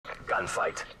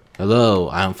gunfight. Hello,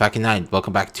 I'm Kingnight.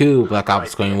 Welcome back to Black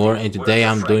Ops Cold War, and today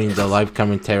I'm doing the live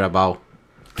commentary about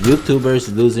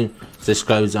YouTubers losing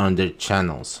subscribers on their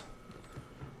channels.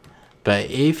 But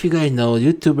if you guys know,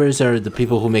 YouTubers are the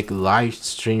people who make live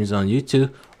streams on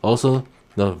YouTube. Also,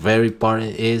 the very part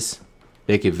is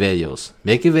making videos.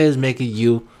 Making videos making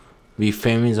you be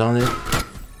famous on it.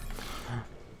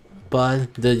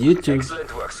 But the YouTube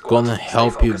gonna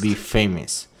help you be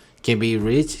famous. Can be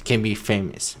rich, can be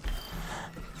famous.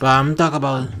 But I'm talking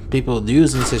about people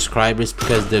losing subscribers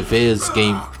because the videos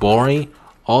getting boring,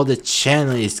 or the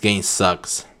channel is getting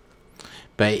sucks.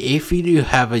 But if you do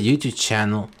have a YouTube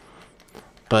channel,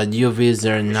 but your videos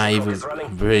are not even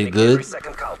very good,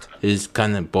 it's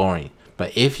kind of boring.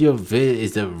 But if your video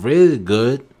is really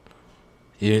good,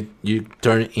 you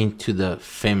turn into the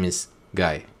famous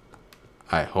guy.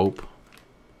 I hope.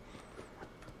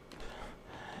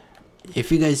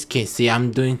 If you guys can see, I'm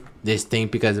doing this thing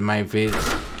because of my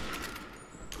videos.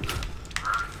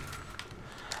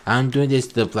 I'm doing this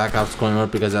to the Black Ops Cold War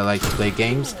because I like to play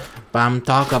games. But I'm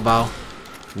talking about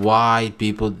why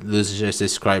people lose their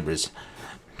subscribers.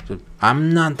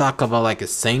 I'm not talking about like a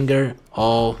singer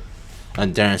or a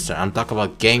dancer. I'm talking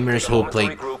about gamers who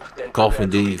play Call of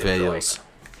Duty videos.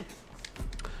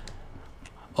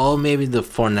 Or maybe the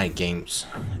Fortnite games.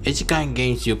 Each kind of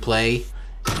games you play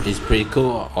is pretty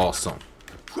cool or awesome.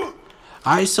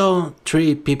 I saw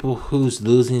 3 people who's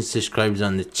losing subscribers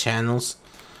on the channels,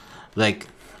 like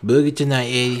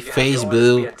Boogie2980,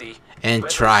 FaceBlue, and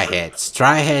Tryheads.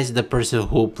 Tryheads is the person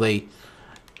who play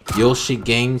Yoshi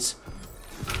games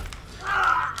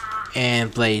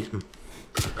and play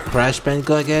Crash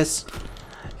Bandicoot, I guess.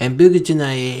 And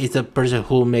Boogie2980 is the person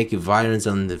who make violence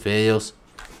on the videos.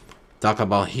 Talk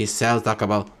about himself, talk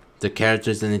about the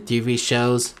characters in the TV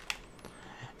shows,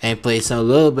 and play some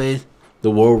little bit the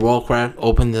World of Warcraft,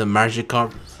 open the magic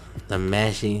card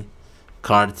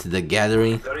to the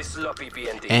gathering,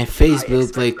 and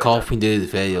Facebook play Call of Duty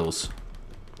videos.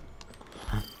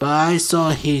 But I saw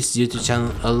his YouTube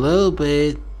channel a little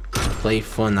bit play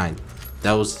Fortnite.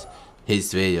 That was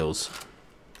his videos.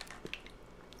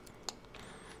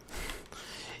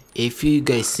 If you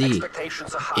guys see,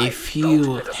 if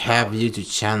you have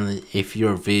YouTube channel, if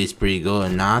your video is pretty good or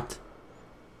not,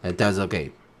 that's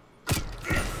okay.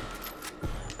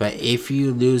 But if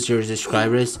you lose your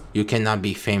subscribers, you cannot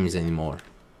be famous anymore.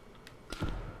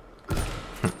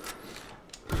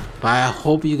 But I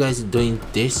hope you guys are doing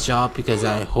this job because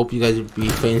I hope you guys will be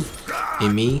famous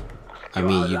in me. I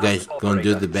mean, you guys gonna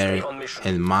do the better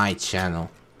in my channel.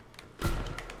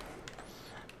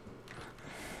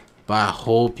 But I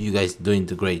hope you guys doing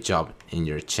the great job in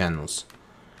your channels.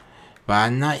 But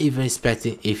I'm not even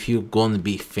expecting if you're gonna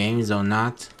be famous or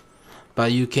not.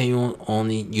 But you can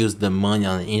only use the money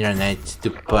on the internet to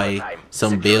pay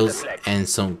some bills and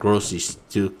some groceries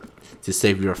to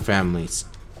save your families.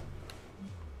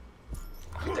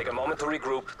 Take a moment to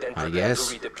regroup, then I guess.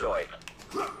 to redeploy.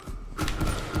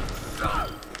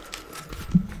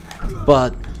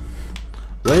 But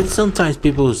when sometimes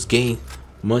people gain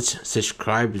much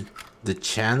subscribers, the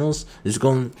channels is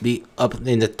going to be up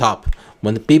in the top.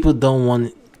 When the people don't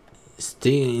want to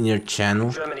stay in your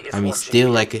channel, I mean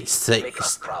still like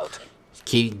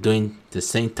keep doing the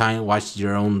same time, watch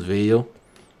your own video,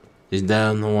 is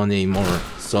that no one anymore.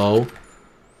 So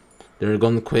they're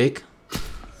gonna quit.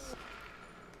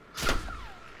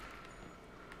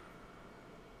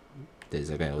 There's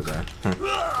a guy over there.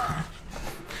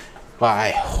 But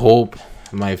I hope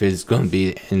my video is gonna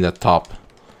be in the top.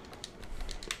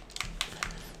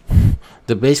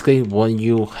 Basically, when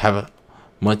you have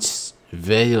much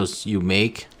videos you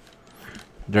make,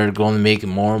 they're gonna make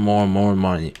more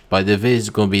money. But the video is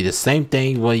gonna be the same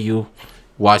thing when you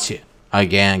watch it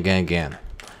again.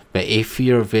 But if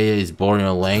your video is boring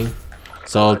or lame,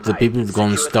 so the people is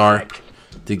gonna start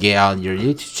to get out your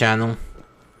YouTube channel,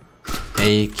 and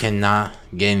you cannot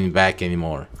get it back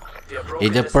anymore.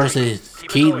 If the person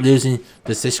keep losing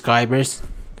the subscribers,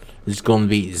 it's gonna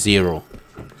be 0.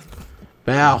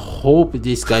 But I hope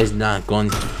this guy's not going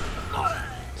to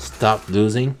stop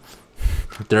losing.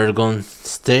 They're going to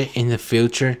stay in the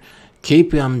future.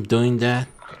 Keep on doing that.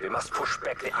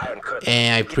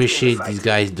 And I appreciate these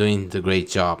guys doing the great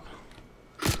job.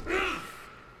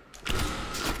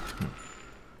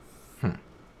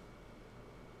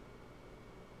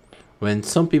 When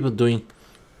some people doing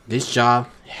this job,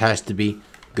 it has to be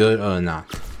good or not.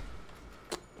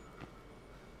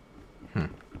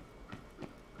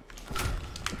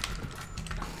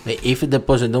 But if the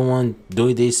person don't want to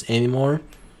do this anymore,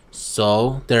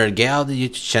 so they'll get out of the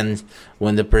YouTube channel.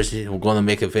 When the person is gonna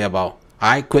make a video about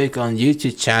I quit on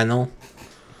YouTube channel,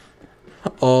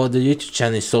 Oh, the YouTube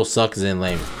channel is so sucks and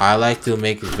lame. I like to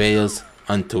make videos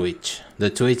on Twitch. The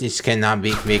Twitch is cannot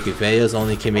be making videos,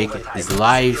 only can make is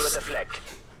live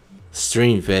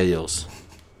stream videos.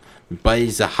 But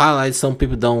it's a highlight. Some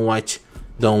people don't want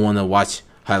to watch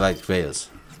highlight videos.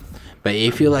 But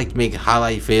if you like make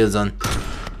highlight videos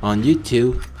on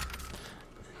YouTube,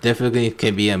 definitely it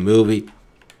can be a movie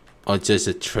or just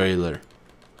a trailer.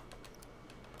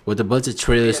 With a bunch of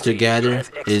trailers together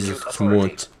is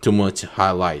too much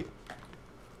highlight.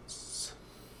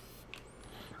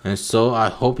 And so I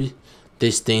hope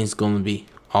this thing's gonna be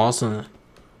awesome.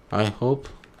 I hope.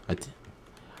 I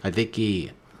think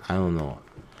I don't know,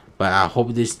 but I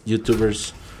hope this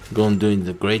YouTuber's gonna doing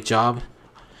the great job.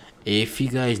 If you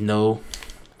guys know,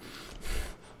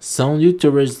 some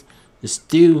YouTubers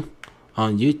still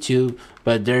on YouTube,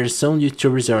 but there's some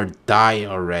YouTubers that are died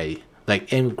already.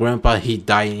 Like M Grandpa, he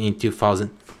died in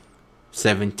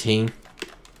 2017.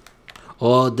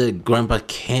 Or the Grandpa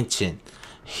Kenshin,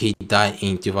 he died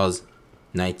in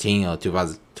 2019 or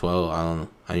 2012. I don't know.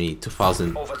 I mean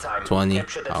 2020. I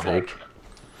hope.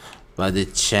 But the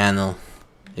channel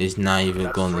is not even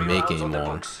going to make it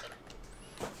anymore.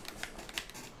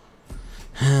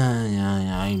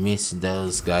 Yeah, I miss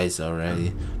those guys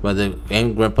already. But the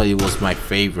M Grandpa, he was my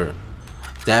favorite.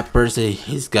 That person,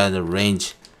 he's got a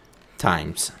range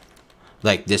times.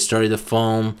 Like destroy the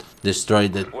phone, destroy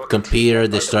the computer,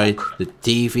 destroy the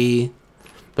TV.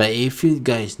 But if you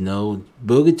guys know,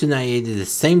 Boogie 298 is the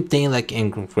same thing like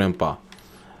M Grandpa.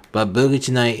 But Boogie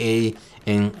 298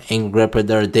 and M Grandpa,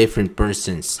 they are different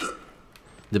persons.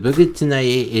 The Boogie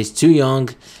 298 is too young,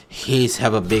 he's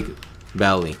have a big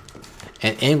belly.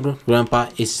 And M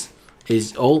Grandpa is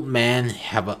old man,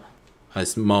 have a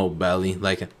small belly,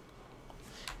 like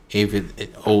even an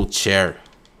old chair.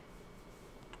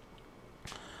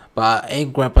 But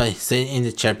M Grandpa is sitting in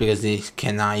the chair because he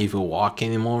cannot even walk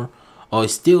anymore. Or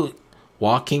he's still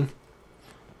walking.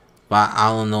 But I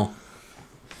don't know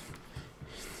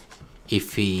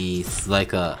if he's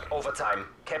like a overtime.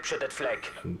 Capture that flag.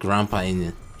 Grandpa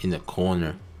in the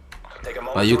corner.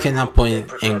 But you cannot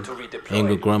point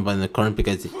angry Grandpa in the corner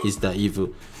because he's the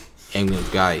evil angry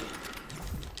guy.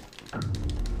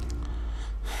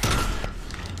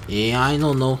 Yeah, I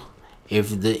don't know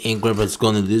if the M Grandpa is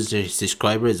gonna lose their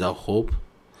subscribers. I hope.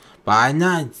 But I'm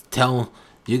not telling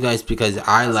you guys because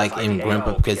I like M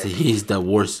Grandpa because he's the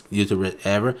worst YouTuber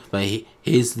ever. But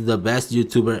he's the best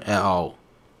YouTuber at all.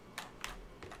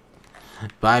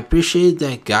 But I appreciate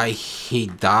that guy. He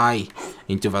died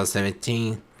in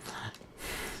 2017.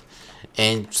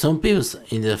 And some people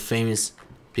in the famous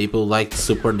people like to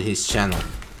support his channel.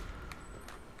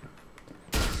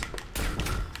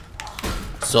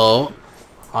 So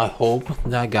I hope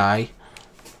that guy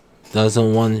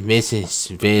doesn't want to miss his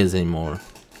videos anymore.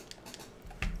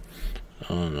 I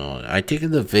don't know. I think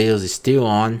the videos is still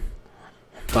on,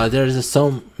 but there's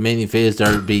so many videos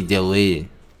that are being deleted.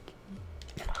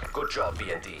 Good job,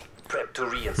 BND. Prep to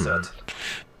reinsert.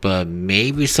 But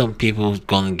maybe some people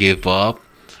gonna give up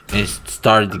and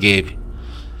start giving.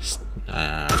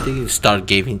 I think start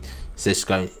giving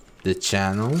subscribe the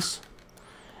channels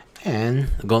and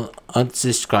go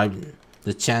unsubscribe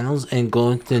the channels and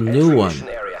go to the new one.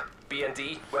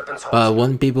 BND, but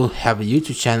when people have a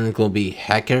YouTube channel, gonna be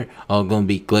hacker or gonna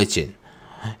be glitching,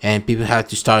 and people have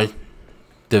to start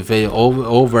the video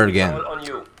over again. All on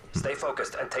you. Stay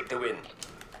focused and take the win.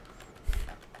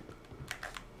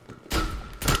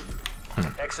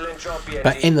 Excellent job, BND.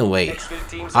 But anyway,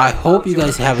 I hope you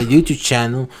guys have a YouTube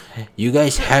channel. You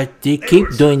guys have to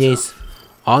keep doing this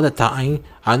all the time.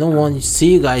 I don't want to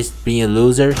see you guys being a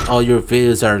loser. All your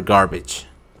videos are garbage.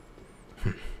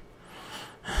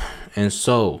 And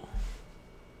so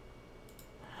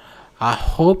I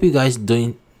hope you guys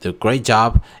doing the great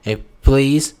job, and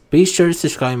please be sure to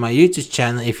subscribe my YouTube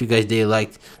channel if you guys did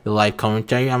like the live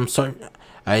commentary. I'm sorry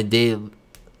I did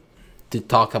to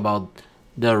talk about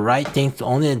the right things,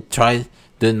 only try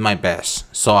doing my best.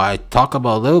 So I talk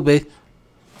about a little bit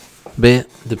the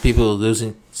people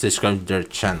losing subscribe to their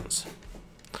channels.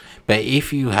 But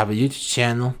if you have a YouTube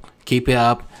channel, keep it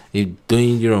up. You're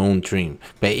doing your own dream.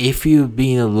 But if you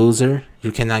being a loser,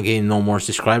 you cannot get no more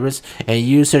subscribers, and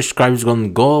your subscribers gonna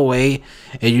go away,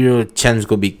 and your channel's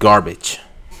gonna be garbage.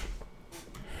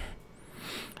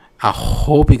 I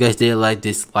hope you guys did like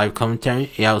this live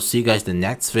commentary. Yeah, I'll see you guys in the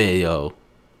next video.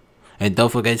 And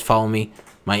don't forget to follow me,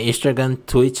 my Instagram,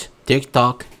 Twitch,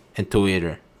 TikTok, and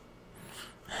Twitter.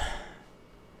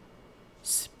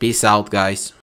 Peace out, guys.